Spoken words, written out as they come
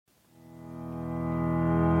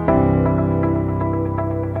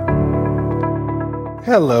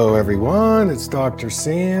Hello everyone, it's Dr.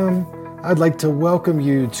 Sam. I'd like to welcome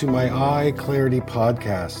you to my Eye Clarity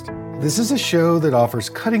podcast. This is a show that offers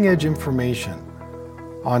cutting-edge information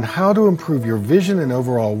on how to improve your vision and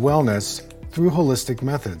overall wellness through holistic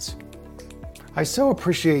methods. I so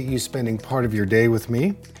appreciate you spending part of your day with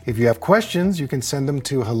me. If you have questions, you can send them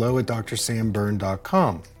to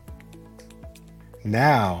hello@drsamberne.com.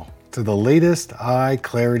 Now, to the latest Eye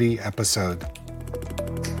Clarity episode.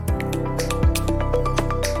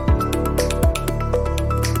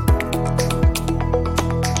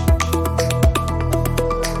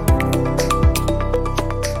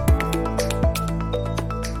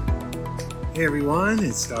 Hey everyone,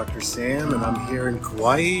 it's Dr. Sam and I'm here in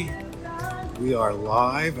Kauai. We are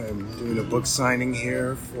live. I'm doing a book signing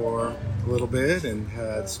here for a little bit and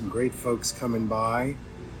had some great folks coming by.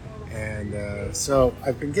 And so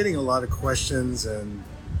I've been getting a lot of questions, and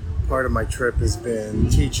part of my trip has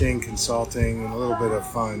been teaching, consulting, and a little bit of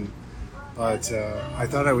fun. But I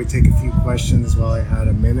thought I would take a few questions while I had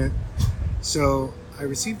a minute. So I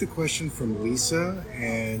received a question from Lisa,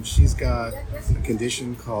 and she's got a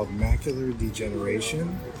condition called macular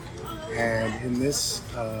degeneration. And in this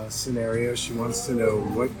scenario, she wants to know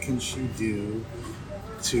what can she do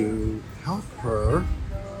to help her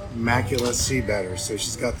macula see better. So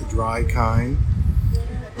she's got the dry kind.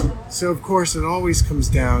 So of course, it always comes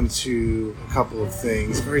down to a couple of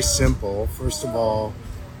things. Very simple. First of all,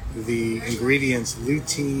 the ingredients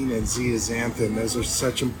lutein and zeaxanthin, those are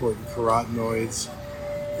such important carotenoids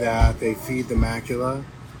that they feed the macula.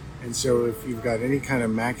 And so if you've got any kind of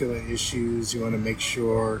macula issues, you want to make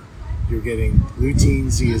sure you're getting lutein,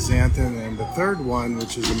 zeaxanthin, and the third one,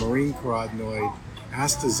 which is a marine carotenoid,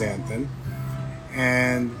 astaxanthin.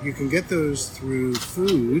 And you can get those through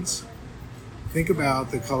foods. Think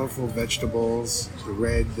about the colorful vegetables, the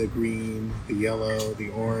red, the green, the yellow, the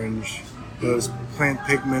orange. Those plant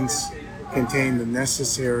pigments contain the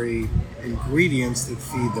necessary ingredients that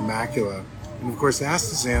feed the macula. And of course,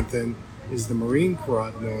 astaxanthin is the marine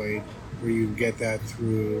carotenoid, where you get that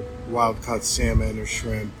through wild-caught salmon or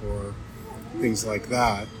shrimp or things like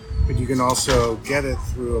that. But you can also get it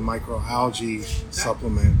through a microalgae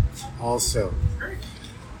supplement also.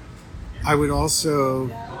 I would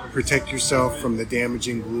also protect yourself from the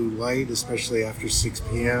damaging blue light, especially after 6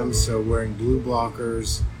 p.m. So wearing blue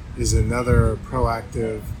blockers is another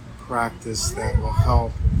proactive practice that will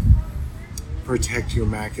help protect your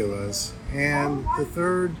maculas. And the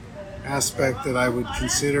third aspect that I would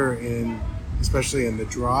consider, especially in the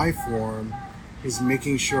dry form, is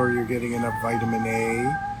making sure you're getting enough vitamin A,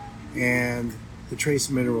 and the trace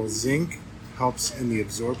mineral zinc helps in the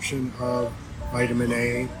absorption of vitamin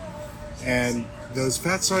A. And those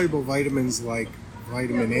fat-soluble vitamins like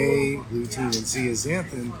vitamin A, lutein, and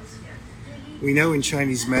zeaxanthin, we know in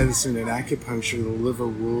Chinese medicine and acupuncture, the liver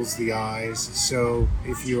rules the eyes. So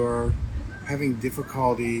if you're having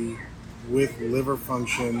difficulty with liver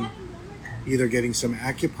function, either getting some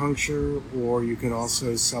acupuncture, or you can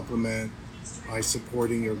also supplement by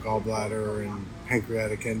supporting your gallbladder and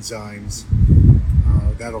pancreatic enzymes.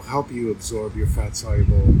 That'll help you absorb your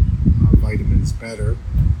fat-soluble vitamins better.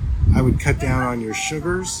 I would cut down on your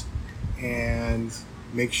sugars and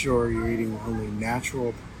make sure you're eating only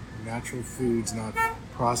natural foods, not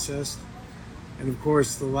processed. And of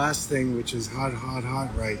course, the last thing, which is hot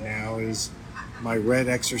right now, is my red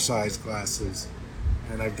exercise glasses.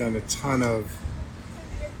 And I've done a ton of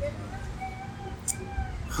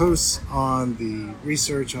posts on the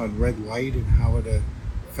research on red light and how it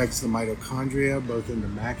affects the mitochondria, both in the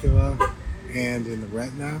macula and in the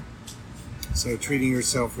retina. So treating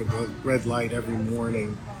yourself with red light every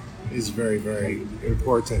morning is very, very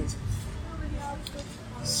important.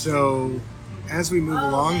 So as we move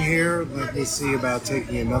along here, let me see about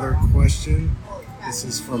taking another question. This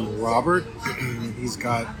is from Robert. He's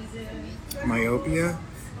got myopia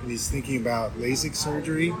and he's thinking about LASIK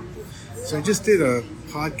surgery. So I just did a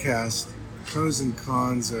podcast, pros and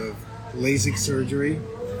cons of LASIK surgery.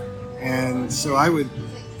 And so I would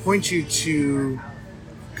point you to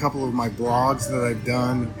a couple of my blogs that I've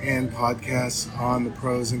done and podcasts on the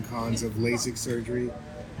pros and cons of LASIK surgery.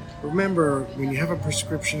 Remember, when you have a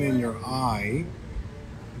prescription in your eye,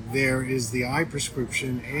 there is the eye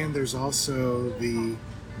prescription, and there's also the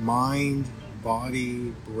mind,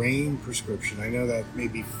 body, brain prescription. I know that may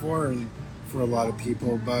be foreign for a lot of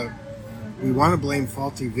people, but we want to blame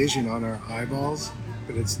faulty vision on our eyeballs,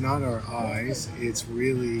 but it's not our eyes. It's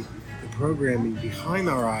really the programming behind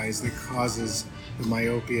our eyes that causes the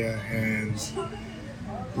myopia and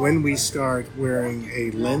when we start wearing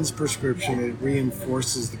a lens prescription, it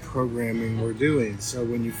reinforces the programming we're doing. So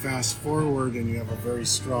when you fast forward and you have a very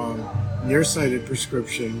strong nearsighted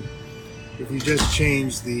prescription, if you just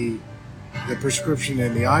change the prescription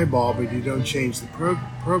in the eyeball, but you don't change the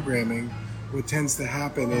programming, what tends to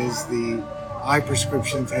happen is the eye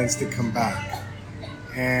prescription tends to come back.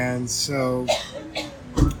 And so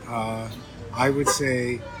I would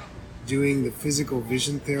say doing the physical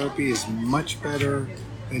vision therapy is much better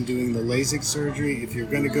than doing the LASIK surgery. If you're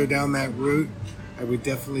going to go down that route, I would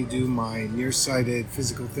definitely do my nearsighted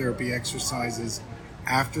physical therapy exercises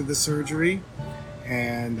after the surgery.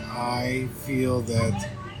 And I feel that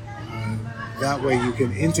that way you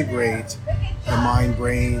can integrate the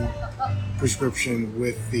mind-brain prescription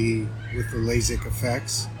with the LASIK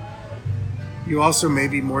effects. You also may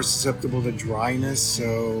be more susceptible to dryness,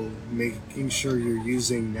 so making sure you're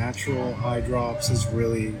using natural eye drops is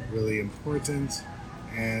really, really important.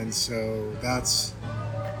 And so that's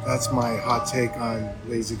my hot take on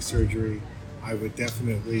LASIK surgery. I would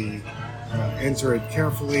definitely enter it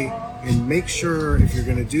carefully and make sure if you're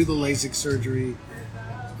going to do the LASIK surgery,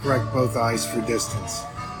 correct both eyes for distance.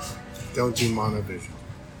 Don't do monovision.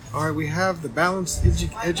 All right, we have the Balanced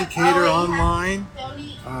Educator online.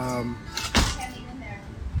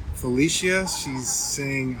 Felicia, she's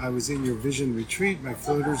saying, I was in your vision retreat. My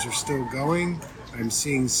floaters are still going. I'm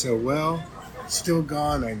seeing so well. Still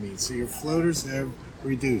gone, I mean. So your floaters have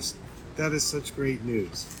reduced. That is such great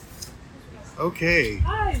news. Okay.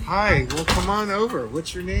 Hi. Well, come on over.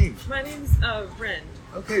 What's your name? My name's Ren.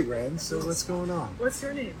 Okay, Ren. So what's going on? What's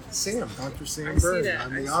your name? Sam. Dr. Sam I see Byrne. that.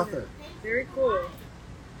 I'm the I see author. that. Very cool.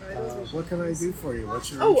 What can I do for you?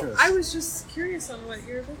 What's your Oh, interest? I was just curious on what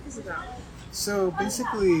your book is about. So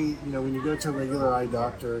basically, when you go to a regular eye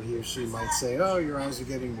doctor, he or she might say, oh, your eyes are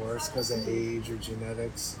getting worse because of age or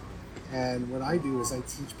genetics. And what I do is I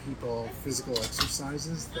teach people physical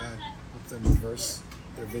exercises that help them reverse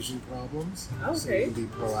their vision problems. Okay. So you can be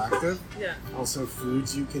proactive. Yeah. Also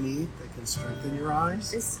foods you can eat that can strengthen your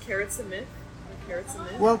eyes. Is carrots a myth? Are carrots a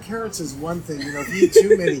myth? Well, carrots is one thing. If you eat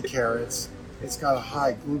too many carrots, it's got a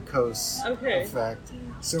high glucose effect.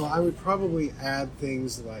 So I would probably add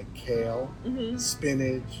things like kale,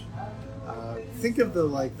 spinach. Think of the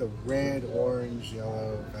red, orange,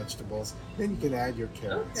 yellow vegetables. Then you can add your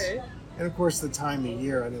carrots. Okay. And of course the time of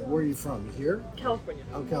year. And where are you from? You here? California.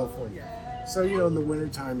 Oh, California. So in the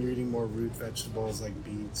wintertime you're eating more root vegetables like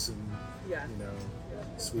beets and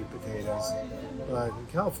sweet potatoes. But in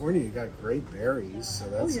California you got great berries, so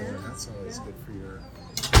that's always good for your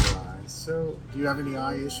eyes. So do you have any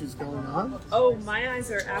eye issues going on? Oh, my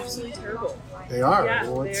eyes are absolutely terrible. They are? Yeah,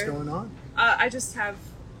 well, what's going on? I just have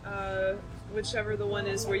whichever the one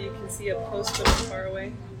is where you can see up close but far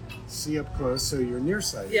away. See up close, so you're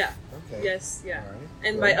nearsighted. Yeah. Okay. Yes, yeah. All right.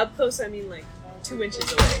 And by up close I mean 2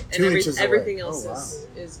 inches away. And 2 inches away. Everything else Oh,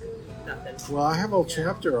 wow. is nothing. Well, I have a whole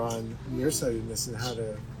chapter on nearsightedness and how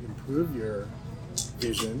to improve your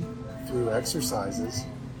vision through exercises.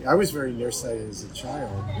 I was very nearsighted as a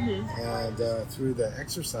child, and through the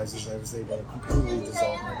exercises I was able to completely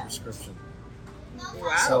dissolve my prescription.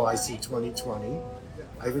 Wow. So I see 20/20.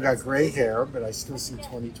 I even got gray hair, but I still see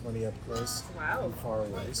 20/20 up close and far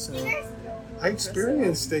away. So I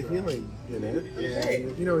experienced a healing in it.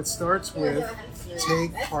 And, it starts with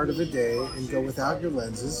take part of a day and go without your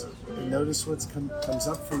lenses and notice what comes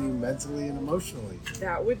up for you mentally and emotionally.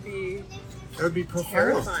 That would be profound.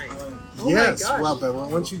 Terrifying. Oh yes, my gosh. well,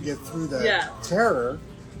 but once you get through that terror,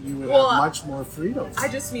 you would have much more freedom. I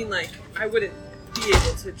just mean I wouldn't be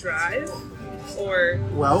able to drive or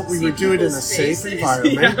we would do it in a safe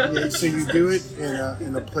environment. Yeah. So you do it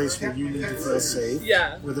in a place where you need to feel safe,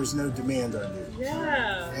 where there's no demand on you.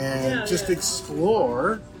 Yeah. And just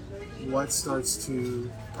explore what starts to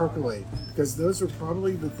percolate, because those are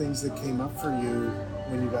probably the things that came up for you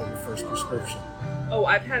when you got your first prescription. Oh,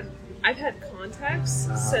 I've had contacts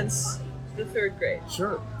since the 3rd grade.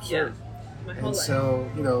 Sure. Yeah. My whole life. So,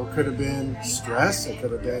 it could have been stress. It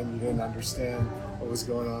could have been you didn't understand what was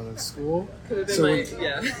going on in school. Could have been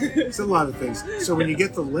it's a lot of things. So when you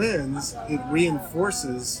get the lens, it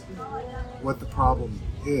reinforces what the problem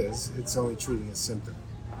is. It's only treating a symptom.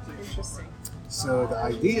 Interesting. So the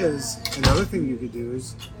idea is, another thing you could do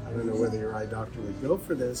is, I don't know whether your eye doctor would go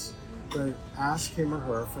for this, but ask him or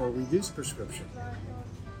her for a reduced prescription.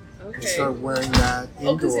 Okay. And start wearing that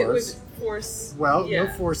indoors. Because it would force. Well, no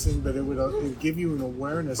forcing, but it would give you an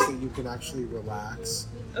awareness that you can actually relax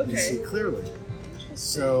and see clearly.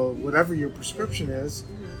 So whatever your prescription is,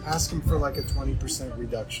 ask them for a 20%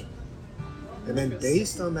 reduction. And then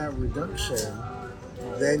based on that reduction,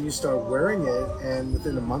 then you start wearing it, and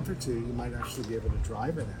within a month or two, you might actually be able to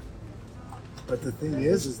drive in it. But the thing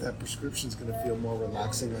is that prescription is going to feel more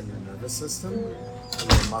relaxing on your nervous system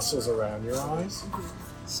and your muscles around your eyes.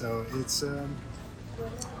 So it's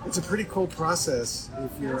a pretty cool process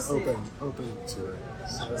if you're open to it.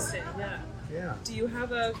 So, Interesting, yeah. Do you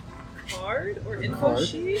have a card or A info card.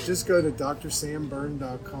 sheet? Just go to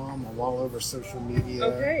drsambyrne.com. I'm all over social media.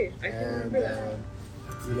 Okay, I can and, remember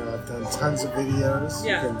that. I've done tons of videos.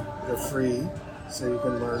 Yeah. They're free, so you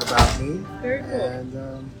can learn about me. Very cool.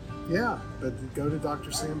 And but go to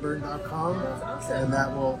drsambyrne.com, That's awesome. and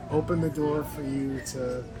that will open the door for you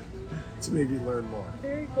to maybe learn more.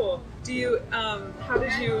 Very cool. Do you, how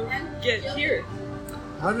did you get here?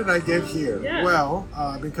 How did I get here? Yeah. Well,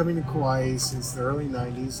 I've been coming to Kauai since the early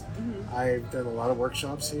 90s. Mm-hmm. I've done a lot of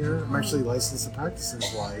workshops here. I'm actually licensed to practice in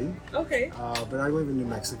Hawaii, Okay. but I live in New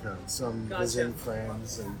Mexico, so I'm Gotcha. visiting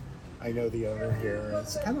friends, and I know the owner here.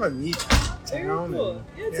 It's kind of a neat Very town. cool. and-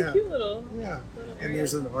 Yeah, it's a cute little. Yeah, little and area.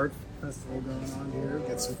 there's an art festival going on here.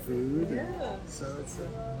 Get some food. And Yeah. so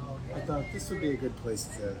I thought this would be a good place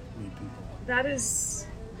to meet people. That is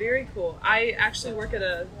very cool. I actually work at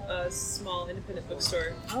a small independent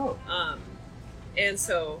bookstore. Oh, And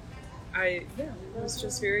so I was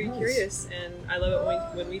just very curious, and I love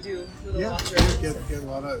it when we do little yeah. author Get events. a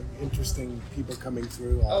lot of interesting people coming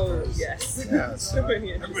through. Oh, Authors. yes. Yeah, So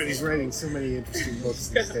many interesting- everybody's writing so many interesting books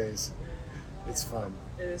these days. It's fun.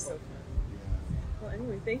 It is so fun. Yeah. Well,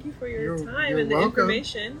 anyway, thank you for your You're- time you're and the welcome.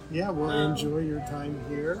 information. Yeah, well, enjoy your time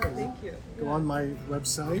here. And Thank you. Go on my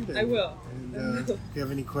website. And, I will. And if you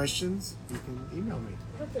have any questions, you can email me.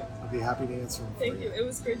 Perfect. I'll be happy to answer them Thank for you. It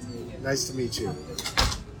was great to meet you. Nice to meet you.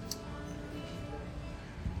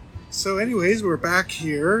 So anyways, we're back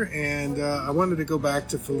here, and I wanted to go back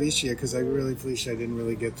to Felicia, because Felicia, I didn't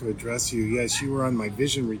really get to address you. Yes, you were on my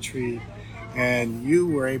vision retreat, and you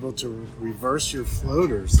were able to reverse your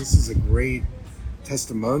floaters. This is a great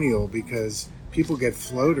testimonial, because people get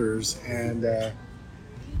floaters, and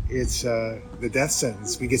it's the death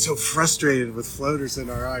sentence. We get so frustrated with floaters in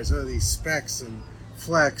our eyes. Oh, these specks and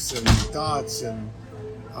flecks and dots. And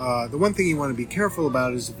the one thing you want to be careful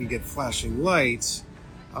about is if you get flashing lights,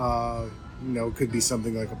 it could be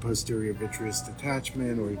something like a posterior vitreous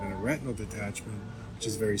detachment or even a retinal detachment, which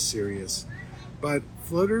is very serious. But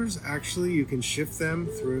floaters, actually, you can shift them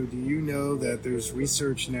through. Do you know that there's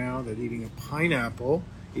research now that eating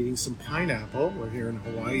some pineapple, we're here in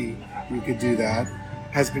Hawaii, you could do that,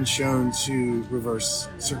 has been shown to reverse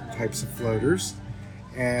certain types of floaters.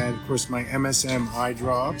 And of course, my MSM eye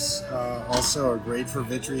drops also are great for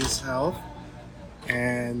vitreous health.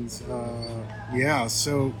 And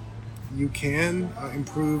so you can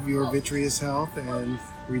improve your vitreous health and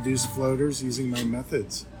reduce floaters using my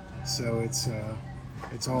methods. So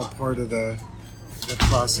it's all part of the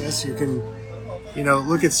process. You can,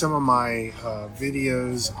 look at some of my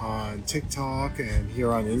videos on TikTok and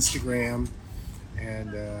here on Instagram,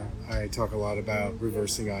 and I talk a lot about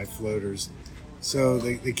reversing eye floaters. So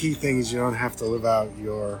the key thing is you don't have to live out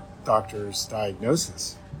your doctor's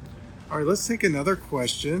diagnosis. All right, let's take another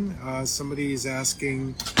question. Somebody is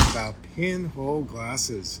asking about pinhole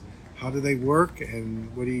glasses. How do they work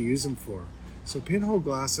and what do you use them for? So pinhole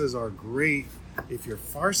glasses are great if you're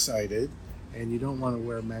farsighted and you don't want to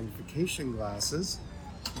wear magnification glasses.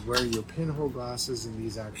 Wear your pinhole glasses, and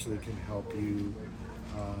these actually can help you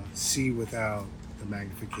see without the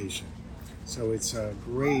magnification. So it's a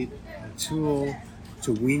great tool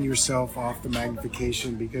to wean yourself off the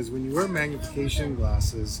magnification, because when you wear magnification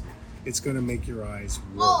glasses, it's going to make your eyes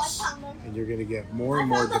worse, and you're going to get more and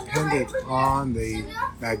more dependent on the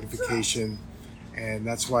magnification, and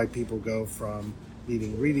that's why people go from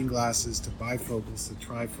needing reading glasses to bifocals to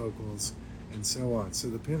trifocals and so on. So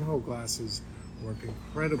the pinhole glasses work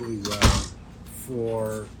incredibly well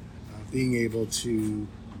for being able to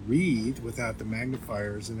read without the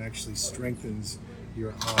magnifiers, and actually strengthens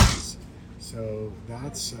your eyes. So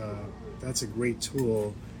that's a great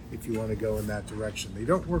tool if you want to go in that direction. They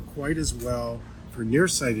don't work quite as well for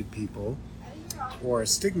nearsighted people or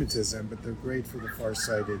astigmatism, but they're great for the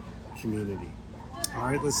farsighted community. All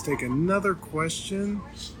right, let's take another question.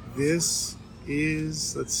 This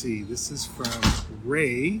is from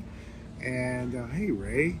Ray, and hey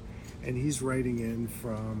Ray, and he's writing in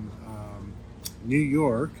from New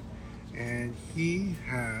York, and he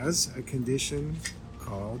has a condition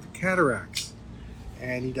called cataracts,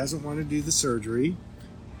 and he doesn't want to do the surgery.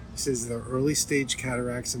 He says there are early stage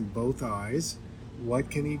cataracts in both eyes. What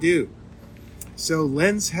can he do? So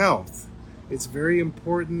lens health. It's very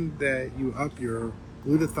important that you up your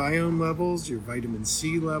glutathione levels, your vitamin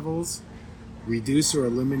C levels. reduce or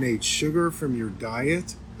eliminate sugar from your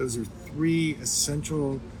diet. Those are 3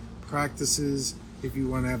 essential practices if you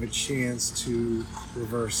want to have a chance to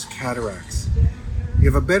reverse cataracts. You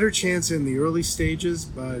have a better chance in the early stages,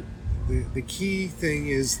 but the key thing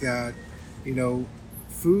is that,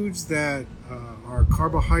 foods that are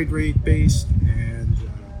carbohydrate based and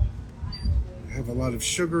have a lot of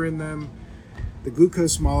sugar in them, the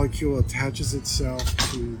glucose molecule attaches itself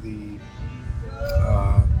to the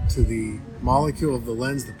molecule of the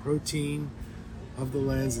lens, the protein of the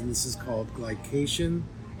lens, and this is called glycation,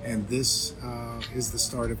 and this is the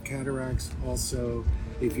start of cataracts. Also,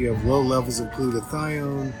 if you have low levels of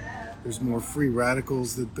glutathione, there's more free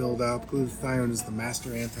radicals that build up. Glutathione is the master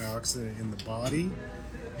antioxidant in the body,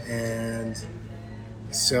 and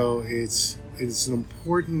so it's an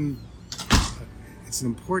important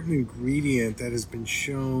ingredient that has been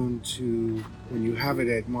shown to, when you have it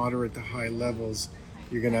at moderate to high levels,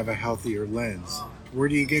 you're going to have a healthier lens. Where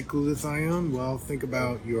do you get glutathione? Well, think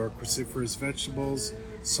about your cruciferous vegetables,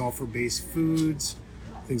 sulfur-based foods.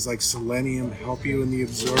 Things like selenium help you in the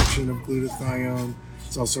absorption of glutathione.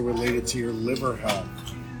 It's also related to your liver health.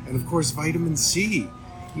 And of course, vitamin C.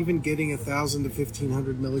 Even getting 1,000 to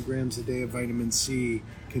 1,500 milligrams a day of vitamin C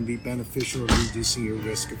can be beneficial in reducing your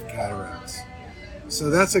risk of cataracts. So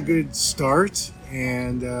that's a good start,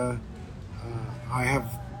 and I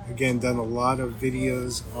have, again, done a lot of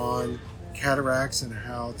videos on cataracts and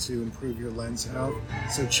how to improve your lens health,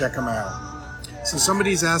 so check them out. So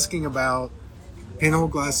somebody's asking about pinhole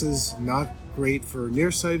glasses, not great for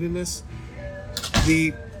nearsightedness.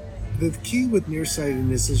 The key with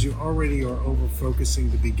nearsightedness is you already are over-focusing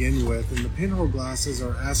to begin with, and the pinhole glasses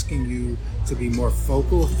are asking you to be more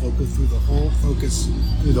focal through the hole, focus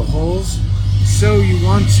through the holes. So you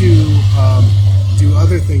want to do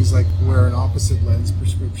other things like wear an opposite lens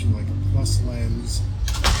prescription, like a plus lens,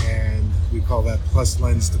 and we call that plus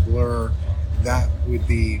lens to blur. That would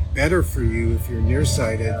be better for you if you're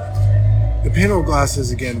nearsighted. The pinhole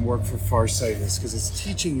glasses, again, work for farsightedness because it's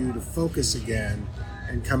teaching you to focus again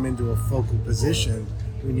and come into a focal position.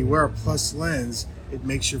 When you wear a plus lens, it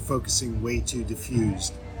makes your focusing way too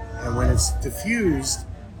diffused. And when it's diffused,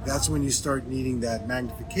 that's when you start needing that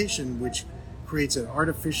magnification, which creates an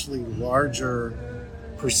artificially larger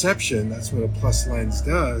perception. That's what a plus lens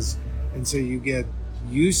does. And so you get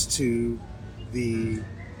used to the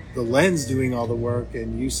lens doing all the work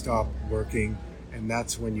and you stop working, and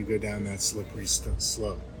that's when you go down that slippery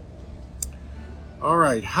slope. All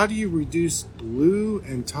right, how do you reduce blue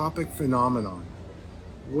entopic phenomenon?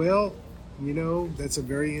 Well, that's a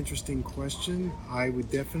very interesting question. I would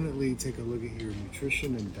definitely take a look at your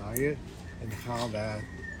nutrition and diet and how that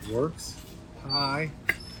works. Hi.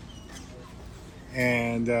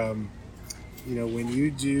 And,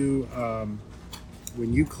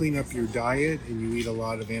 when you clean up your diet and you eat a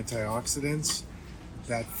lot of antioxidants,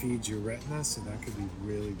 that feeds your retina, so that could be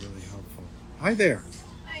really, really helpful. Hi there.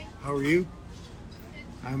 Hi. How are you?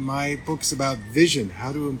 My book's about vision,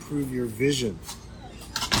 how to improve your vision.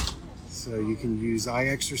 So you can use eye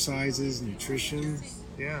exercises, nutrition.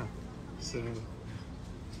 Yeah. So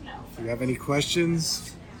if you have any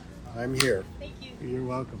questions, I'm here. Thank you. You're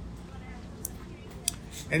welcome.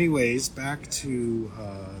 Anyways, back to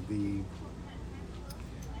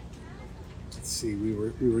let's see,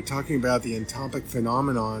 we were talking about the entopic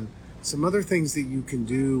phenomenon. Some other things that you can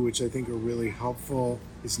do, which I think are really helpful,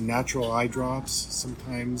 is natural eye drops.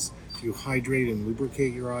 Sometimes if you hydrate and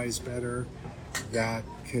lubricate your eyes better, that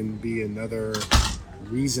can be another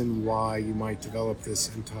reason why you might develop this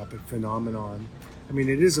entopic phenomenon. I mean,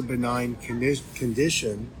 it is a benign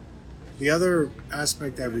condition. The other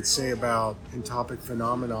aspect I would say about entopic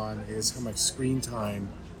phenomenon is how much screen time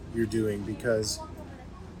you're doing, because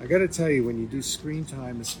I got to tell you, when you do screen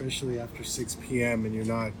time, especially after 6 p.m. and you're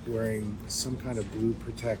not wearing some kind of blue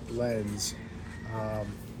protect lens,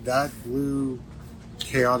 that blue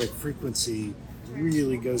chaotic frequency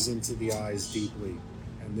really goes into the eyes deeply,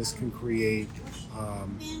 and this can create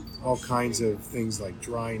all kinds of things like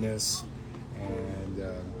dryness and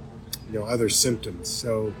other symptoms.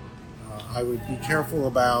 So I would be careful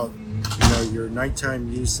about your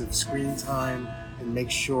nighttime use of screen time, and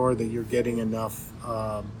make sure that you're getting enough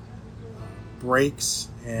breaks,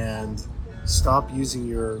 and stop using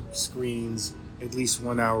your screens at least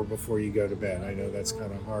 1 hour before you go to bed. I know that's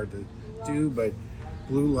kind of hard to do, but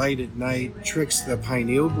blue light at night tricks the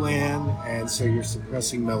pineal gland, and so you're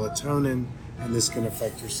suppressing melatonin, and this can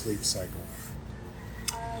affect your sleep cycle.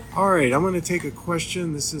 All right, I'm going to take a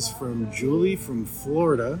question. This is from Julie from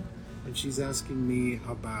Florida, and she's asking me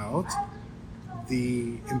about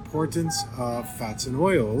the importance of fats and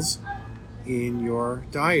oils in your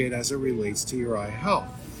diet as it relates to your eye health.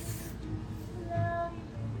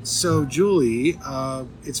 So, Julie,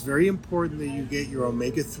 it's very important that you get your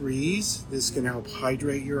omega-3s. This can help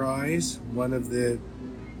hydrate your eyes. One of the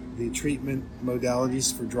treatment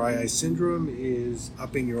modalities for dry eye syndrome is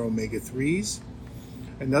upping your omega-3s.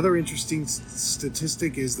 Another interesting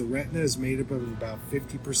statistic is the retina is made up of about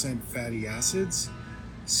 50% fatty acids.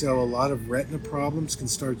 So a lot of retina problems can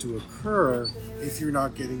start to occur if you're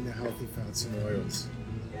not getting the healthy fats and oils.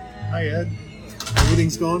 Hi, Ed.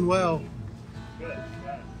 Everything's going well.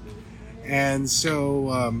 And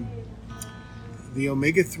so the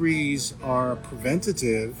omega-3s are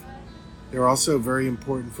preventative. They're also very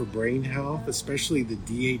important for brain health, especially the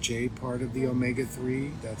DHA part of the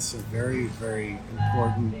omega-3. That's very, very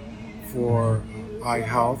important for eye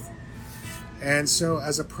health. And so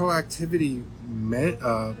as a proactivity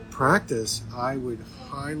practice, I would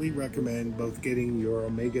highly recommend both getting your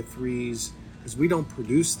omega-3s, because we don't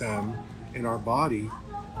produce them in our body,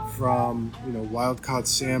 from wild-caught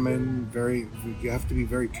salmon. You have to be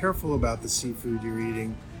very careful about the seafood you're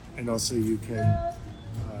eating, and also you can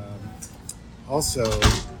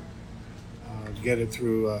get it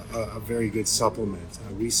through a very good supplement.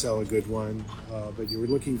 We sell a good one, but you're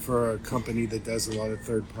looking for a company that does a lot of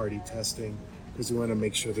third-party testing, because we want to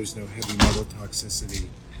make sure there's no heavy metal toxicity.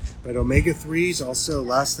 But omega-3s also,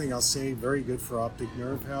 last thing I'll say, very good for optic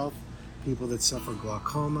nerve health. People that suffer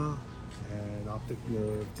glaucoma and optic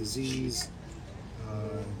nerve disease,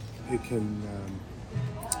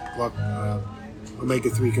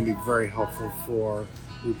 omega-3 can be very helpful for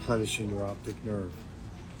replenishing your optic nerve.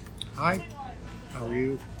 Hi, how are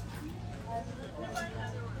you?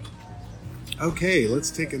 Okay, let's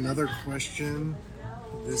take another question.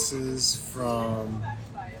 This is from,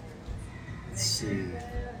 let's see.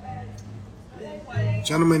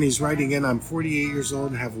 Gentleman, he's writing in, I'm 48 years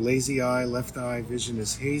old and have lazy eye, left eye vision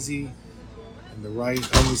is hazy, and the right,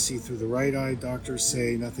 only see through the right eye. Doctors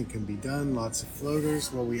say nothing can be done, lots of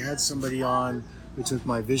floaters. Well, we had somebody on who took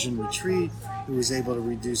my vision retreat who was able to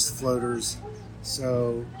reduce the floaters.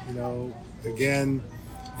 So, again,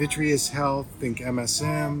 vitreous health, think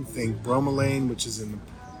MSM, think bromelain, which is in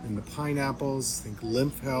the pineapples, think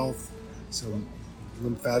lymph health. So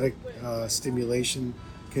lymphatic stimulation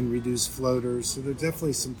can reduce floaters. So there are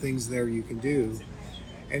definitely some things there you can do.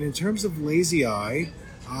 And in terms of lazy eye,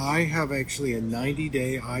 I have actually a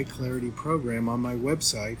 90-day eye clarity program on my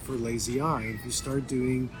website for lazy eye. If you start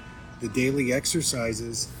doing the daily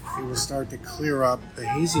exercises, it will start to clear up the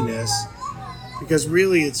haziness, because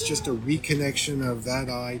really it's just a reconnection of that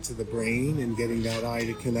eye to the brain and getting that eye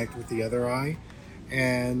to connect with the other eye.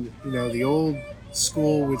 And the old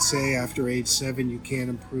school would say after age 7 you can't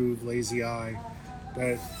improve lazy eye,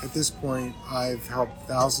 but at this point I've helped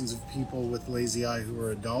thousands of people with lazy eye who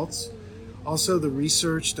are adults. Also, the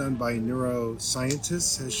research done by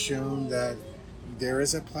neuroscientists has shown that there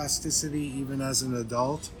is a plasticity even as an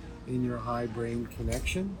adult in your eye-brain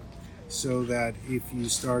connection, so that if you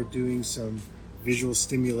start doing some visual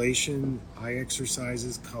stimulation, eye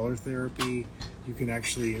exercises, color therapy, you can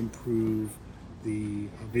actually improve the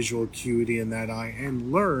visual acuity in that eye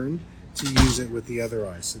and learn to use it with the other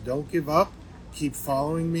eye. So don't give up. Keep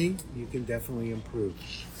following me. You can definitely improve.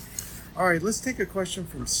 All right, let's take a question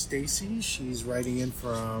from Stacy. She's writing in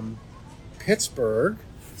from Pittsburgh.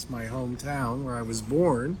 It's my hometown where I was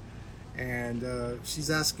born. And she's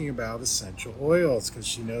asking about essential oils, because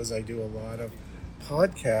she knows I do a lot of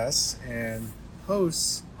podcasts and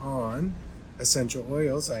posts on essential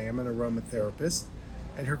oils. I am an aromatherapist.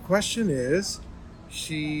 And her question is,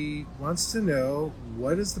 she wants to know,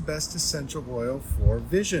 what is the best essential oil for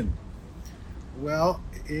vision? Well,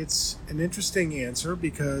 it's an interesting answer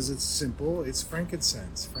because it's simple. It's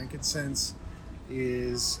frankincense. Frankincense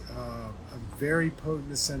is a very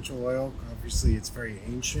potent essential oil. Obviously, it's very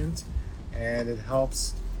ancient, and it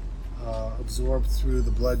helps absorb through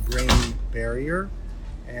the blood-brain barrier.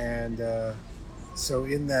 And so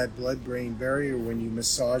in that blood-brain barrier, when you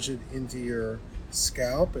massage it into your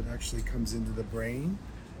scalp, it actually comes into the brain,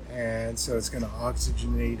 and so it's going to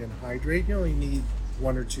oxygenate and hydrate. You only need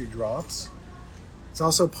 1 or 2 drops. It's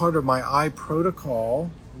also part of my eye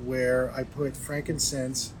protocol, where I put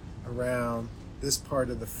frankincense around this part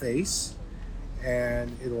of the face,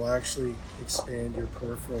 and it will actually expand your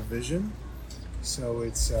peripheral vision. So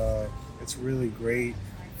it's really great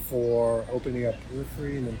for opening up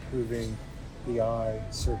periphery and improving the eye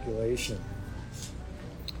circulation.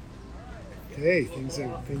 Okay, things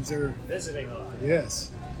are visiting on.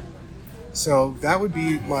 Yes. So that would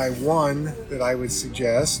be my one that I would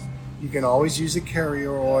suggest. You can always use a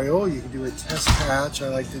carrier oil. You can do a test patch. I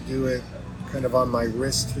like to do it kind of on my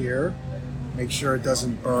wrist here. Make sure it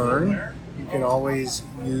doesn't burn. You can always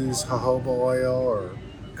use jojoba oil or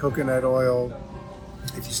coconut oil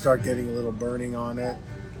if you start getting a little burning on it.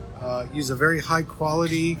 Use a very high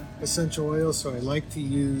quality essential oil, so I like to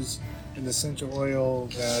use an essential oil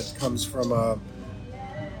that comes from a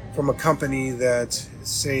company that,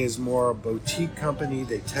 say, is more a boutique company.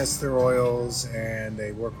 They test their oils and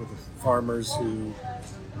they work with farmers who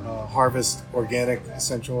harvest organic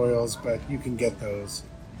essential oils, but you can get those,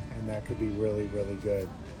 and that could be really, really good.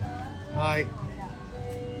 Hi.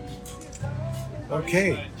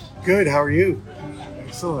 Okay, good. How are you?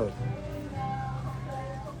 Excellent.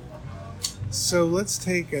 So let's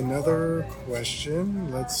take another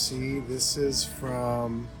question. Let's see. This is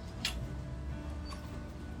from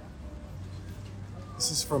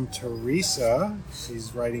Teresa.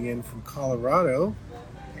 She's writing in from Colorado,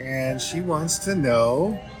 and she wants to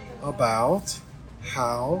know about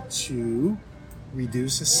how to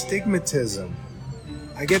reduce astigmatism.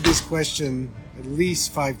 I get this question at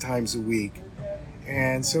least 5 times a week.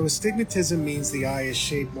 And so astigmatism means the eye is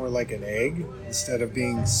shaped more like an egg instead of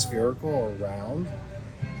being spherical or round.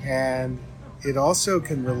 And it also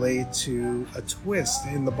can relate to a twist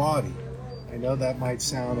in the body. I know that might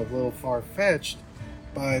sound a little far-fetched,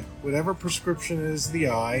 but whatever prescription is in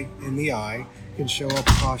the eye can show up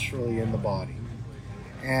posturally in the body.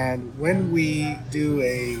 And when we do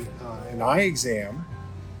an eye exam,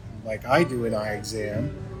 like I do an eye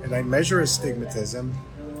exam, and I measure astigmatism,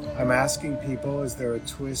 I'm asking people, is there a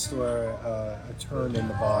twist or a turn in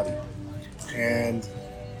the body? And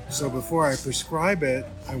so before I prescribe it,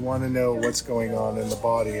 I want to know what's going on in the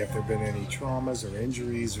body, if there have been any traumas or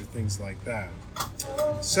injuries or things like that.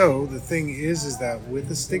 So the thing is that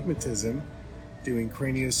with astigmatism, doing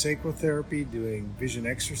craniosacral therapy, doing vision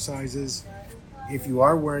exercises, if you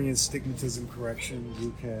are wearing astigmatism correction,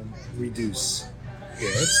 you can reduce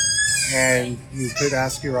it. And you could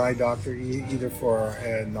ask your eye doctor either for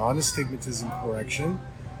a non-astigmatism correction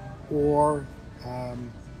or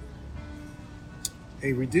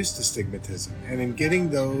a reduced astigmatism. And in getting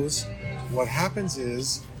those, what happens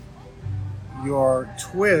is your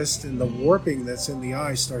twist and the warping that's in the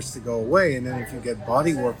eye starts to go away. And then if you get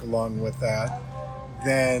body work along with that,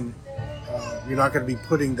 then you're not going to be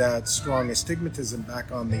putting that strong astigmatism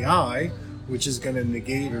back on the eye, which is going to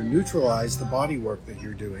negate or neutralize the body work that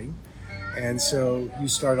you're doing. And so you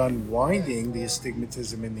start unwinding the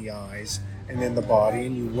astigmatism in the eyes and in the body,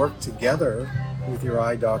 and you work together with your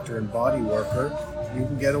eye doctor and body worker. You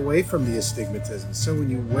can get away from the astigmatism. So when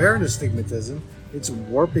you wear an astigmatism, it's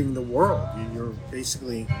warping the world. You're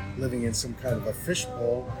basically living in some kind of a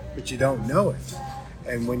fishbowl, but you don't know it.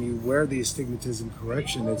 And when you wear the astigmatism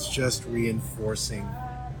correction, it's just reinforcing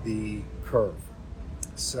the curve.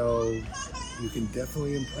 So you can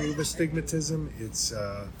definitely improve astigmatism.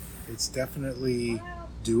 It's definitely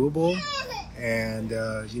doable, and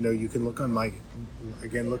you can look on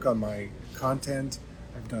my content.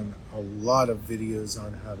 I've done a lot of videos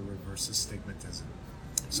on how to reverse astigmatism.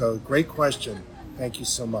 So great question. Thank you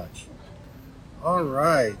so much. All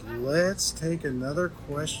right, let's take another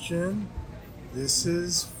question. This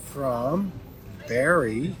is from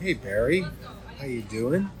Barry. Hey Barry, how you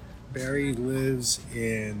doing? Barry lives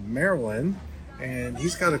in Maryland, and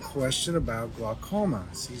he's got a question about glaucoma.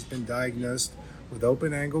 So he's been diagnosed with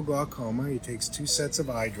open-angle glaucoma. He takes 2 sets of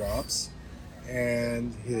eye drops,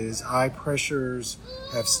 and his eye pressures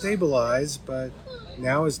have stabilized, but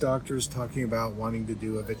now his doctor is talking about wanting to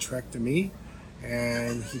do a vitrectomy,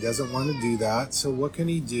 and he doesn't want to do that. So what can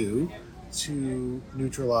he do to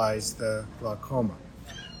neutralize the glaucoma?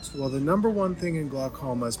 Well, the number one thing in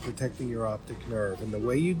glaucoma is protecting your optic nerve, and the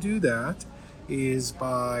way you do that is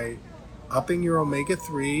by upping your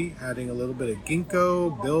omega-3, adding a little bit of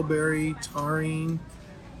ginkgo, bilberry, taurine,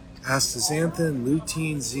 astaxanthin,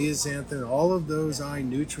 lutein, zeaxanthin. All of those eye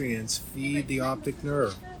nutrients feed the optic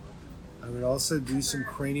nerve. I would also do some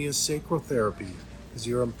craniosacral therapy because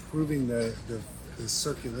you're improving the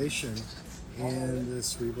circulation in the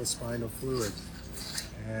cerebrospinal fluid.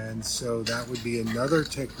 And so that would be another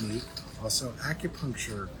technique. Also,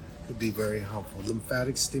 acupuncture could be very helpful.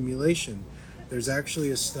 Lymphatic stimulation. There's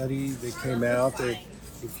actually a study that came out that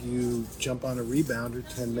if you jump on a rebounder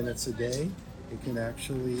 10 minutes a day, it can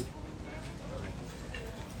actually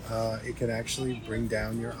bring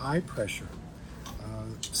down your eye pressure.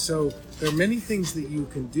 So there are many things that you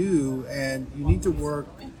can do, and you need to work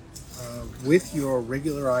with your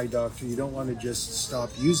regular eye doctor. You don't want to just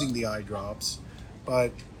stop using the eye drops,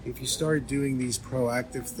 but if you start doing these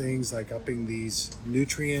proactive things like upping these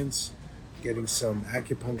nutrients, getting some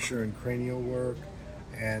acupuncture and cranial work,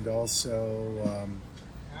 and also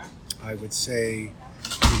I would say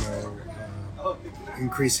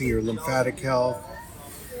increasing your lymphatic health,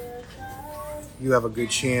 you have a good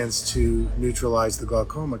chance to neutralize the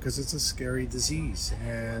glaucoma, because it's a scary disease,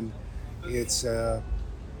 and it's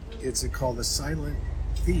called a silent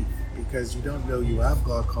thief, because you don't know you have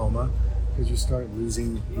glaucoma because you start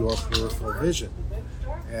losing your peripheral vision.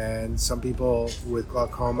 And some people with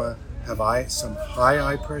glaucoma have some high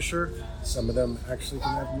eye pressure. Some of them actually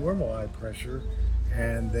can have normal eye pressure,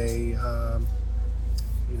 and they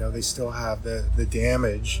still have the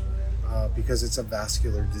damage because it's a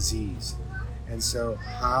vascular disease. And so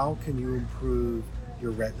how can you improve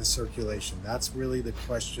your retina circulation? That's really the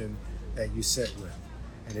question that you sit with.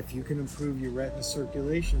 And if you can improve your retina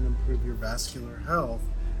circulation, improve your vascular health,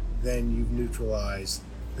 then you've neutralized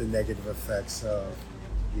the negative effects of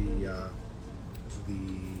the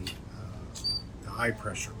eye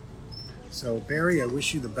pressure. So Barry, I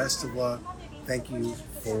wish you the best of luck. Thank you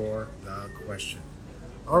for the question.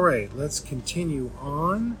 All right, let's continue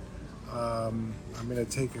on. I'm going to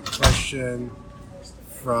take a question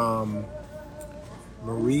from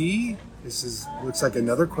Marie. This looks like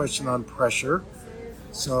another question on pressure.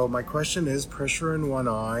 So my question is pressure in one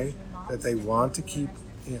eye that they want to keep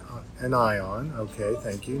an eye on. Okay,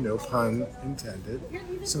 thank you. No pun intended.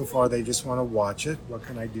 So far, they just want to watch it. What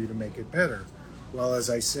can I do to make it better? Well, as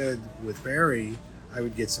I said with Barry, I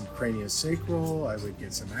would get some craniosacral. I would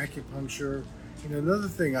get some acupuncture. Another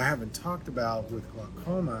thing I haven't talked about with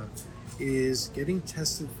glaucoma is getting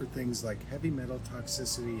tested for things like heavy metal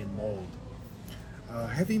toxicity and mold.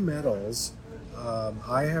 Heavy metals,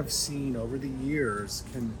 I have seen over the years,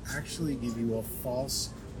 can actually give you a false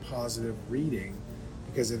positive reading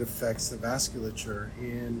because it affects the vasculature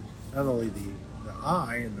in not only the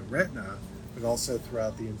eye and the retina, but also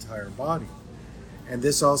throughout the entire body. And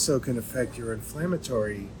this also can affect your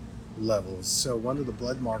inflammatory levels. So one of the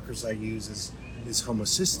blood markers I use is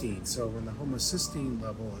homocysteine. So when the homocysteine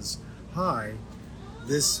level is high,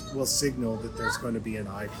 this will signal that there's going to be an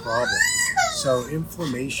eye problem. So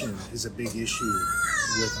inflammation is a big issue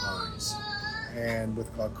with eyes, and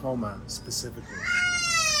with glaucoma specifically.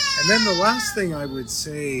 And then the last thing I would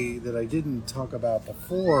say that I didn't talk about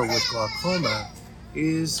before with glaucoma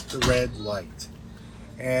is the red light.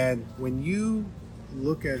 And when you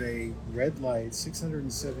look at a red light,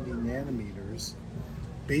 670 nanometers,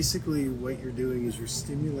 basically what you're doing is you're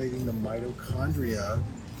stimulating the mitochondria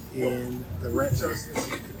in the retina.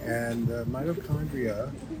 And the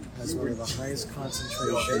mitochondria has one of the highest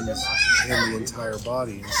concentrations in the entire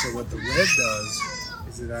body. And so what the red does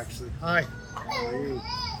is it actually,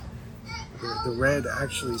 the red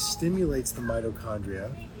actually stimulates the mitochondria,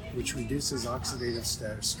 which reduces oxidative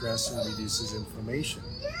stress and reduces inflammation.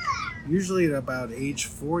 Usually at about age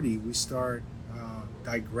 40, we start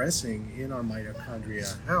digressing in our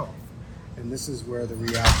mitochondria health. And this is where the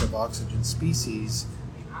reactive oxygen species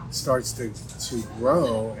starts to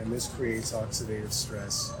grow, and this creates oxidative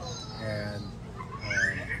stress and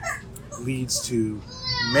leads to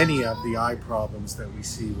many of the eye problems that we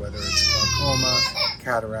see, whether it's glaucoma,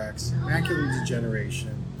 cataracts, macular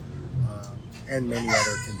degeneration, and many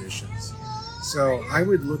other conditions. So I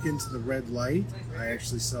would look into the red light. I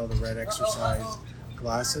actually sell the red exercise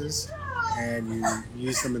glasses, and you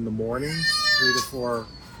use them in the morning, 3 to 4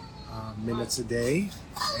 minutes a day.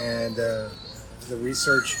 And the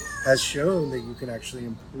research has shown that you can actually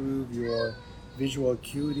improve your visual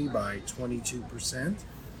acuity by 22%.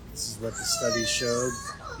 This is what the study showed.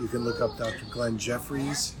 You can look up Dr. Glenn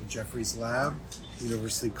Jeffries, the Jeffries Lab,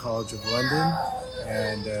 University College of London,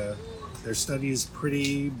 and their study is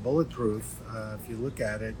pretty bulletproof. If you look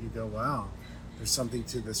at it, you go, wow, there's something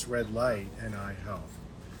to this red light and eye health.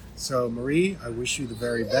 So Marie, I wish you the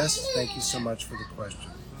very best. Thank you so much for the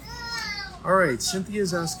question. All right,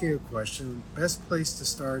 Cynthia's asking a question. Best place to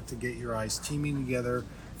start to get your eyes teaming together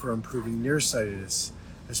for improving nearsightedness,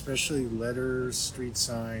 especially letters, street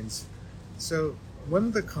signs. So one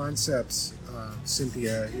of the concepts,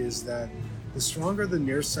 Cynthia, is that the stronger the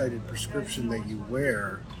nearsighted prescription that you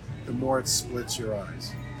wear, the more it splits your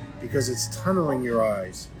eyes because it's tunneling your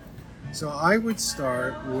eyes. So I would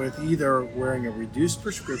start with either wearing a reduced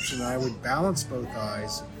prescription. I would balance both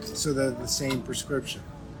eyes so they're the same prescription.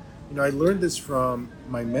 I learned this from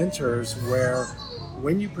my mentors, where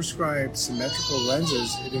when you prescribe symmetrical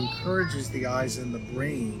lenses, it encourages the eyes and the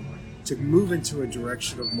brain to move into a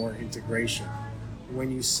direction of more integration. When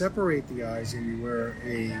you separate the eyes and you wear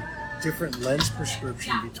a different lens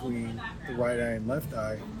prescription between the right eye and left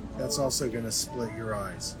eye, that's also going to split your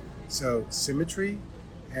eyes. So symmetry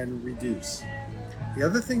and reduce. The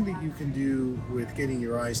other thing that you can do with getting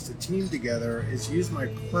your eyes to team together is use my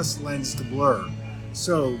plus lens to blur.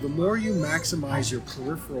 So the more you maximize your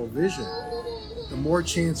peripheral vision, the more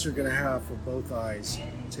chance you're going to have for both eyes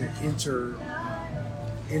to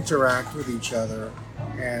interact with each other,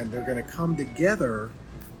 and they're going to come together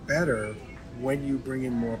better when you bring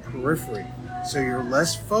in more periphery. So you're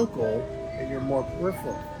less focal and you're more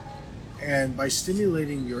peripheral. And by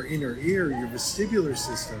stimulating your inner ear, your vestibular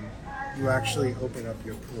system, you actually open up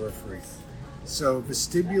your periphery. So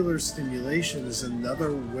vestibular stimulation is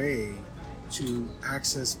another way to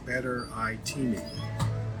access better eye teaming.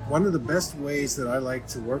 One of the best ways that I like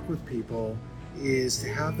to work with people is to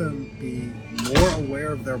have them be more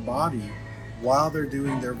aware of their body while they're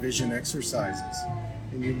doing their vision exercises.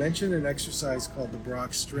 And you mentioned an exercise called the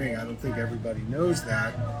Brock string. I don't think everybody knows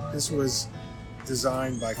that. This was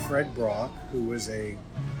designed by Fred Brock, who was a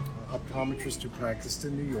optometrist who practiced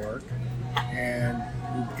in New York. And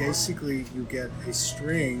you get a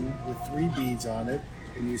string with 3 beads on it,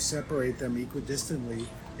 and you separate them equidistantly,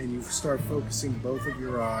 and you start focusing both of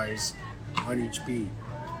your eyes on each bead.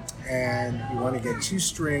 And you want to get 2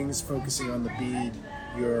 strings focusing on the bead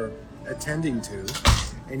you're attending to,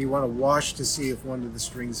 and you want to watch to see if one of the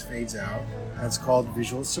strings fades out. That's called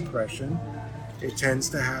visual suppression. It tends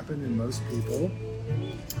to happen in most people.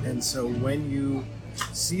 And so when you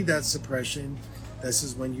see that suppression, this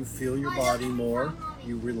is when you feel your body more,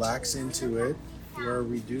 you relax into it. You're a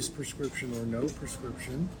reduced prescription or no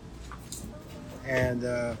prescription.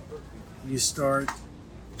 And you start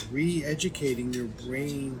re-educating your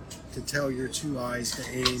brain to tell your 2 eyes to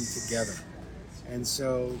aim together. And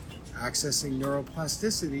so accessing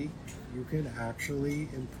neuroplasticity, you can actually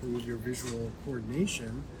improve your visual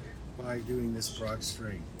coordination by doing this Brock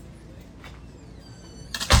string.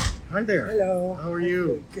 Hi there. Hello. How are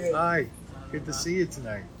you? Good. Hi. Good to see you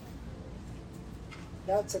tonight.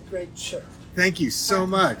 That's a great shirt. Thank you so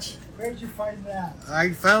much. Where'd you find that?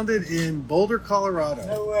 I found it in Boulder, Colorado.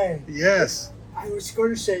 No way. Yes. I was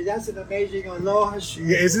going to say, that's an amazing Aloha shirt.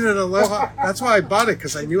 Yeah, isn't it aloha? That's why I bought it,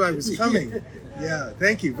 because I knew I was coming. Yeah,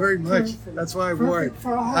 thank you very much. Perfect. That's why I wore it. Perfect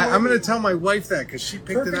for Hawaii. I'm going to tell my wife that, because she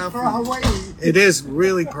picked Perfect it out for me. Hawaii. It is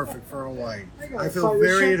really perfect for Hawaii. gotta I feel find a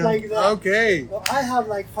very shirt like that. okay. Well, I have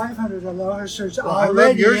like 500 Aloha shirts Well, I already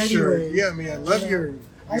love your anyway. shirt. Yeah, I mean, I love your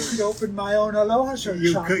I could open my own Aloha shirt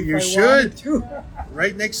You shop could- if you I should. wanted to.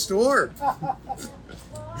 right next door.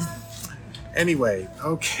 Anyway,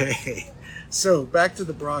 okay. So back to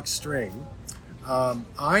the Brock string.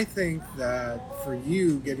 I think that for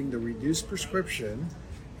you getting the reduced prescription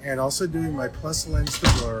and also doing my plus lens to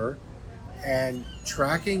blur and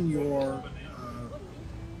tracking your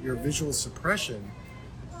visual suppression,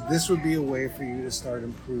 this would be a way for you to start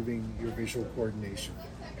improving your visual coordination.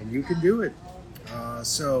 And you can do it.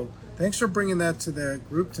 So thanks for bringing that to the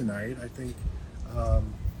group tonight. I think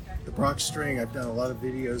the Brock string, I've done a lot of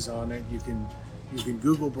videos on it. You can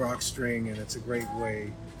Google Brock string, and it's a great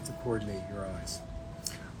way to coordinate your eyes.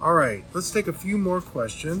 All right, let's take a few more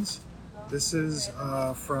questions. This is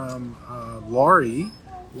from Laurie.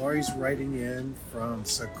 Laurie's writing in from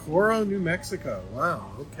Socorro, New Mexico.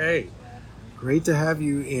 Wow, okay. Great to have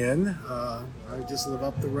you in. I just live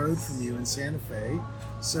up the road from you in Santa Fe.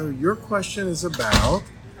 So your question is about,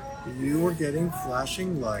 you were getting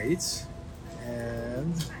flashing lights,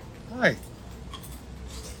 and hi.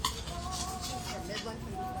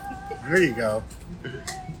 There you go.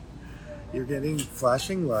 You're getting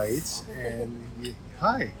flashing lights, and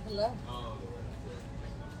hi. Hello.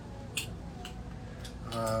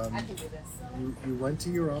 I can do this. You went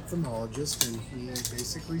to your ophthalmologist, and he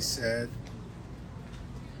basically said,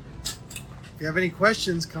 if you have any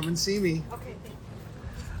questions, come and see me. Okay, thank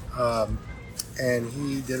you. And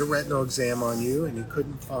he did a retinal exam on you, and he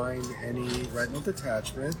couldn't find any retinal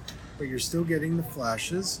detachment, but you're still getting the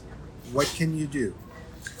flashes. What can you do?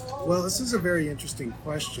 Well, this is a very interesting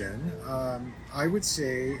question. I would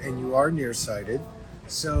say, and you are nearsighted,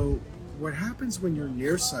 so what happens when you're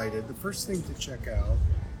nearsighted, the first thing to check out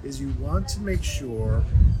is you want to make sure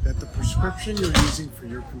that the prescription you're using for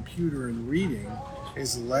your computer and reading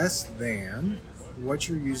is less than what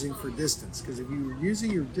you're using for distance. Because if you're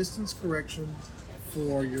using your distance correction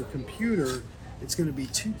for your computer, it's going to be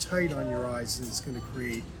too tight on your eyes and it's going to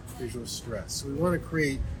create visual stress. So we want to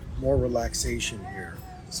create more relaxation here.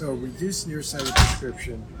 So reduced nearsighted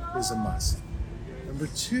prescription is a must. Number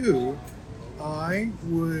 2, I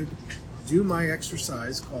would do my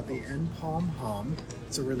exercise called the N-Palm Hum.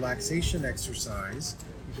 It's a relaxation exercise.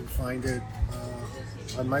 You can find it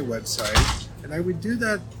on my website. And I would do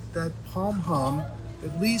that Palm Hum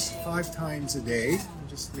at least 5 times a day,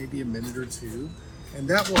 just maybe a minute or 2. And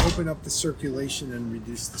that will open up the circulation and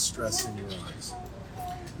reduce the stress in your eyes.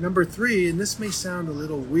 Number 3, and this may sound a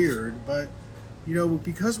little weird, but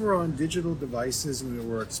Because we're on digital devices and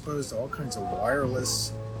we're exposed to all kinds of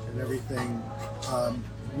wireless and everything,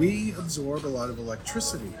 we absorb a lot of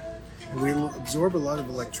electricity. And we absorb a lot of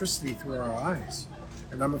electricity through our eyes.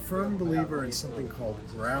 And I'm a firm believer in something called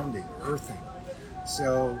grounding, earthing.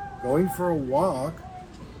 So going for a walk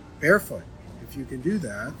barefoot, if you can do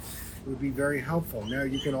that, would be very helpful. Now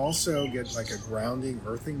you can also get like a grounding,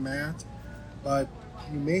 earthing mat, but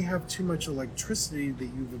you may have too much electricity that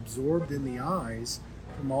you've absorbed in the eyes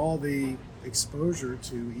from all the exposure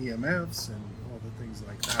to EMFs and all the things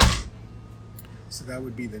like that. So that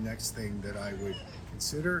would be the next thing that I would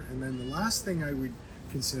consider. And then the last thing I would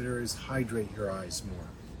consider is hydrate your eyes more.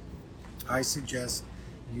 I suggest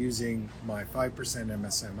using my 5%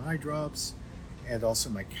 MSM eye drops and also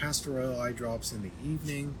my castor oil eye drops in the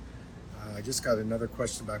evening. I just got another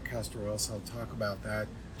question about castor oil, so I'll talk about that.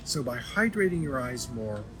 So by hydrating your eyes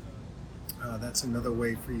more, that's another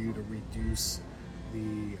way for you to reduce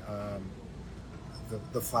the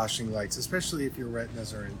flashing lights, especially if your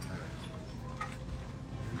retinas are intact.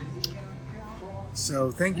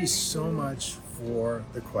 So thank you so much for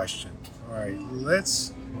the question. All right,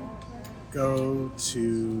 let's go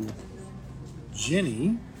to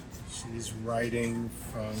Ginny. She's writing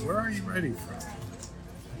from, where are you writing from?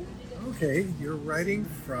 Okay, you're writing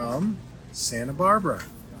from Santa Barbara.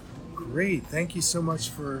 Great, thank you so much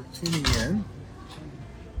for tuning in.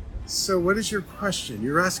 So what is your question?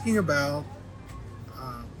 You're asking about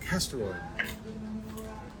castor oil.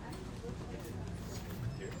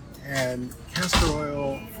 And castor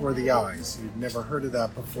oil for the eyes. You've never heard of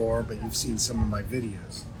that before, but you've seen some of my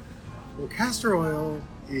videos. Well, castor oil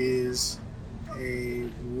is a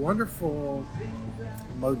wonderful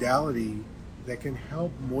modality that can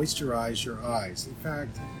help moisturize your eyes. In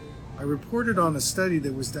fact, I reported on a study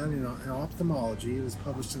that was done in ophthalmology. It was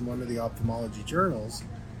published in one of the ophthalmology journals,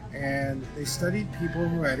 and they studied people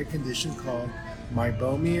who had a condition called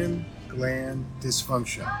meibomian gland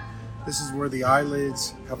dysfunction. This is where the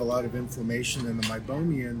eyelids have a lot of inflammation, and the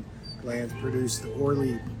meibomian glands produce the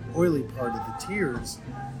oily part of the tears.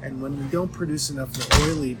 And when we don't produce enough of the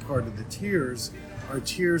oily part of the tears, our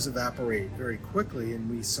tears evaporate very quickly, and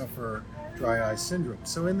we suffer dry eye syndrome.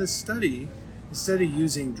 So in this study, instead of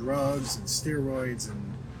using drugs and steroids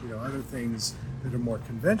and other things that are more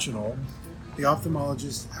conventional, the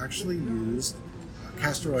ophthalmologist actually used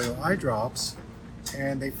castor oil eye drops,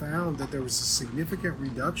 and they found that there was a significant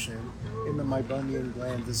reduction in the meibomian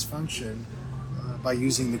gland dysfunction by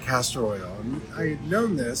using the castor oil. And I had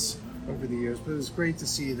known this over the years, but it was great to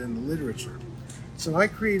see it in the literature. So I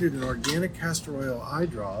created an organic castor oil eye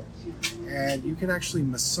drop, and you can actually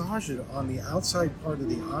massage it on the outside part of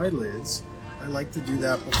the eyelids. I like to do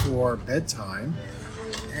that before bedtime.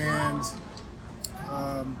 And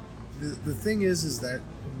the thing is that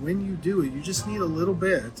when you do it, you just need a little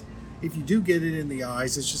bit. If you do get it in the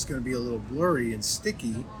eyes, it's just going to be a little blurry and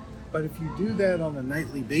sticky. But if you do that on a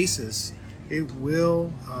nightly basis, it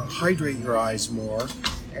will hydrate your eyes more.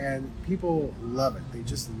 And people love it. They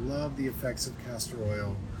just love the effects of castor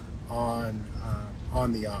oil on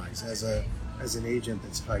the eyes as an agent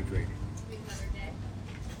that's hydrating.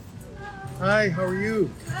 Hi, how are you?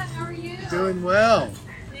 Good, how are you? Doing well.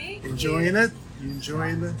 Thank Enjoying you. it? You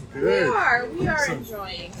enjoying it? Good. We are Excellent.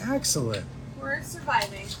 enjoying. Excellent. We're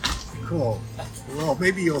surviving. Cool. Well,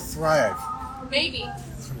 maybe you'll thrive. Maybe.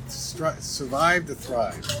 Survive to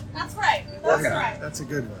thrive. That's right. That's Yeah, right. that's a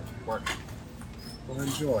good one. Well,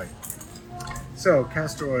 enjoy. So,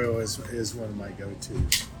 castor oil is one of my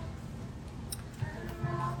go-tos.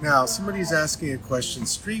 Now, somebody's asking a question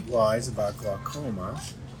streetwise about glaucoma,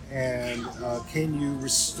 and can you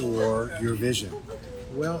restore your vision?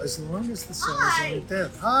 Well, as long as the cells aren't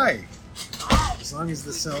dead. Hi! As long as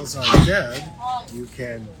the cells aren't dead,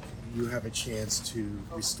 you have a chance to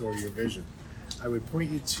restore your vision. I would point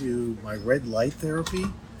you to my red light therapy.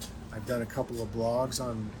 I've done a couple of blogs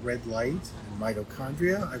on red light and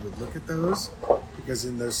mitochondria. I would look at those because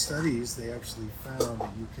in those studies, they actually found that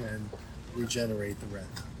you can regenerate the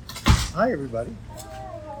retina. Hi, everybody.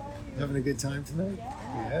 Having a good time tonight?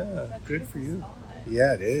 Yeah, good for you.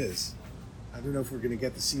 Yeah, it is. I don't know if we're going to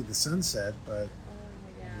get to see the sunset, but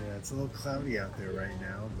yeah, it's a little cloudy out there right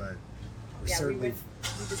now, but we're certainly... We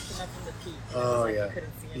just came up from the peak. Oh, yeah. You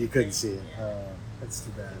couldn't see You anything. couldn't see it. That's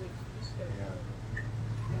too bad. Yeah.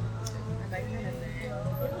 I like it.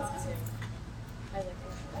 I like it.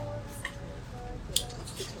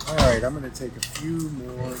 All right, I'm going to take a few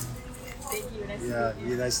more. Thank you. Nice Yeah, to meet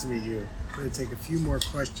you. nice to meet you. I'm going to take a few more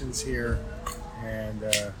questions here, and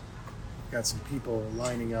got some people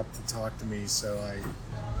lining up to talk to me, so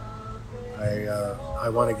I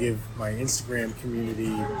want to give my Instagram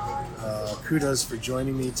community kudos for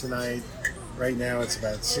joining me tonight. Right now it's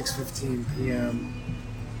about 6:15 p.m.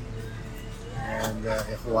 and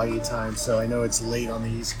Hawaii time, so I know it's late on the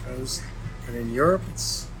East Coast, but in Europe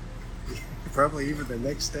it's probably even the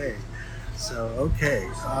next day. So, okay.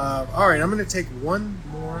 All right, I'm going to take one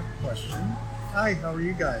more question. Hi, how are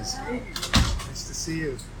you guys? Nice to see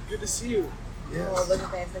you. Good to see you. Yes. Oh, look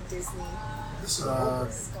at that, the Disney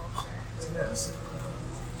sculpture. Yes.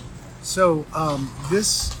 So,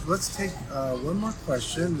 let's take one more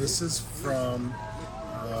question. This is from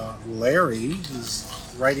Larry, who's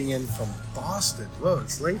writing in from Boston. Whoa,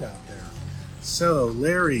 it's late out there. So,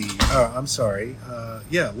 Larry,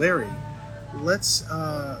 Larry, let's,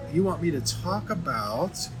 you want me to talk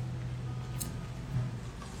about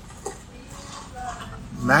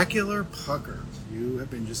macular pucker. You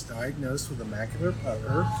have been just diagnosed with a macular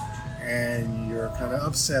pucker and you're kind of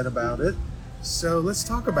upset about it. So let's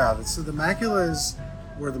talk about it. So the macula is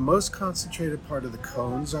where the most concentrated part of the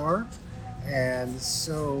cones are. And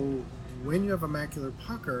so when you have a macular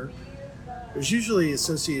pucker, it's usually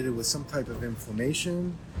associated with some type of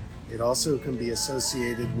inflammation. It also can be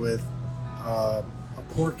associated with a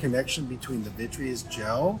poor connection between the vitreous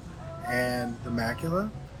gel and the macula.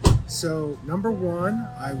 So number one,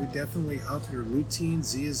 I would definitely up your lutein,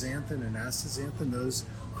 zeaxanthin, and astaxanthin. Those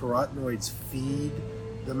carotenoids feed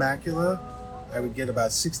the macula. I would get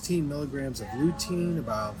about 16 milligrams of lutein,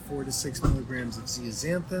 about 4 to 6 milligrams of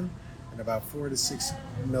zeaxanthin, and about 4 to 6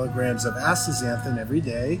 milligrams of astaxanthin every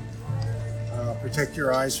day. Protect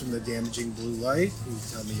your eyes from the damaging blue light. You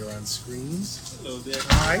tell me you're on screens. Hello there.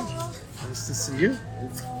 Hi, nice to see you.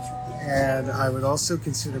 And I would also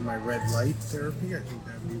consider my red light therapy. I think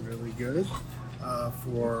that would be really good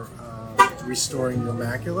for restoring your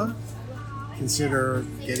macula. Consider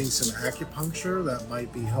getting some acupuncture. That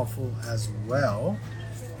might be helpful as well.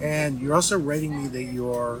 And you're also writing me that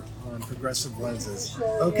you're on progressive lenses.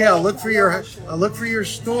 Okay, I'll look for your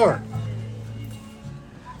store.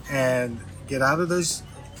 And get out of those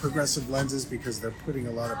progressive lenses because they're putting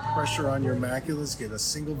a lot of pressure on your maculas. Get a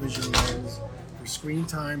single vision lens for screen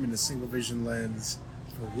time and a single vision lens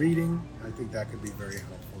for reading. I think that could be very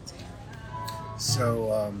helpful to you.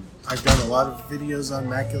 So I've done a lot of videos on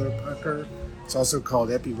macular pucker. It's also called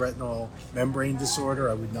epiretinal membrane disorder.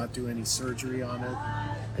 I would not do any surgery on it.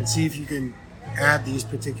 And see if you can add these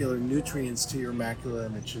particular nutrients to your macula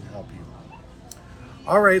and it should help you.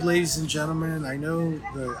 All right, ladies and gentlemen, I know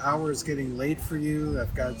the hour is getting late for you.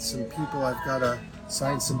 I've got some people I've got to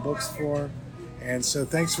sign some books for. And so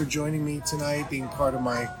thanks for joining me tonight, being part of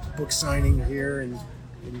my book signing here in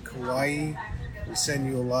Kauai. We send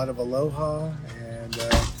you a lot of aloha. And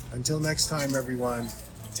until next time, everyone,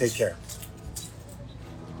 take care.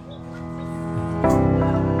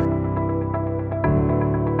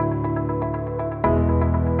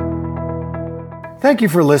 Thank you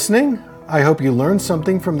for listening. I hope you learned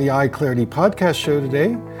something from the Eye Clarity podcast show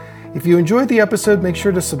today. If you enjoyed the episode, make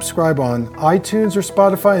sure to subscribe on iTunes or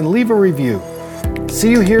Spotify and leave a review. See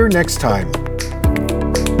you here next time.